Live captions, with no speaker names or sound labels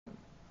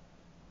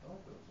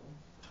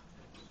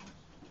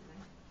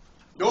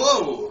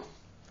Hello!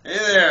 Hey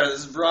there,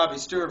 this is Robbie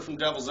Stewart from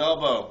Devil's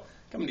Elbow,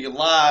 coming to you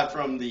live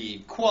from the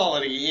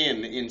Quality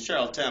Inn in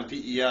Charlottetown,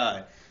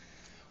 PEI.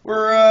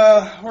 We're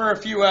a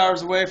few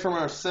hours away from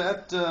our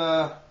set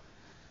at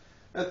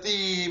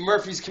the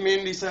Murphy's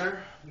Community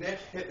Center. Nick,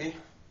 hit me.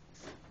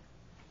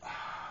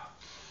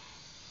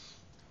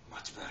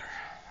 Much better.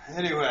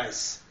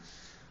 Anyways,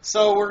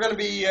 so we're going to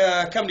be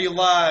coming to you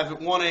live at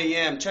 1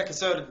 a.m. Check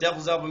us out at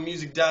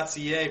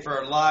devilselbowmusic.ca for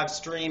our live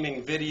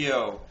streaming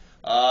video.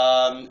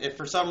 If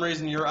for some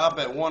reason you're up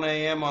at 1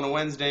 a.m. on a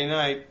Wednesday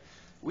night,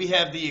 we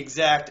have the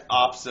exact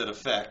opposite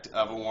effect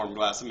of a warm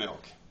glass of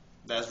milk.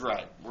 That's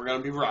right. We're going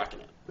to be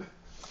rocking it.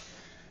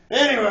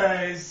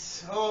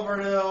 Anyways, over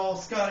to old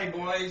Scotty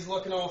boy. He's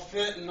looking all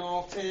fit and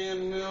all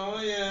tan.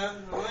 Oh yeah.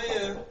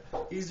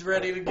 He's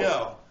ready to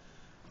go.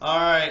 All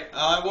right.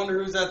 I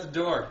wonder who's at the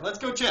door. Let's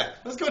go check.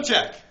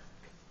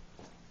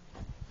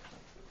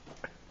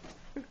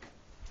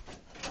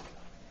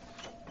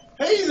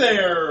 Hey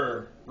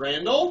there,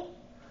 Randall.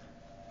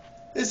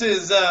 This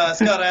is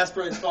Scott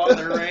Asprey's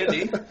father,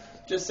 Randy.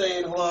 Just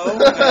saying hello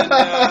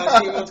and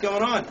seeing what's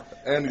going on.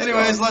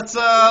 Anyways,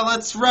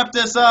 let's wrap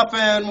this up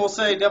and we'll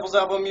say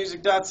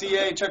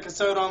devilselbowmusic.ca. Check us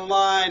out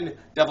online.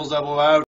 Devil's Elbow out.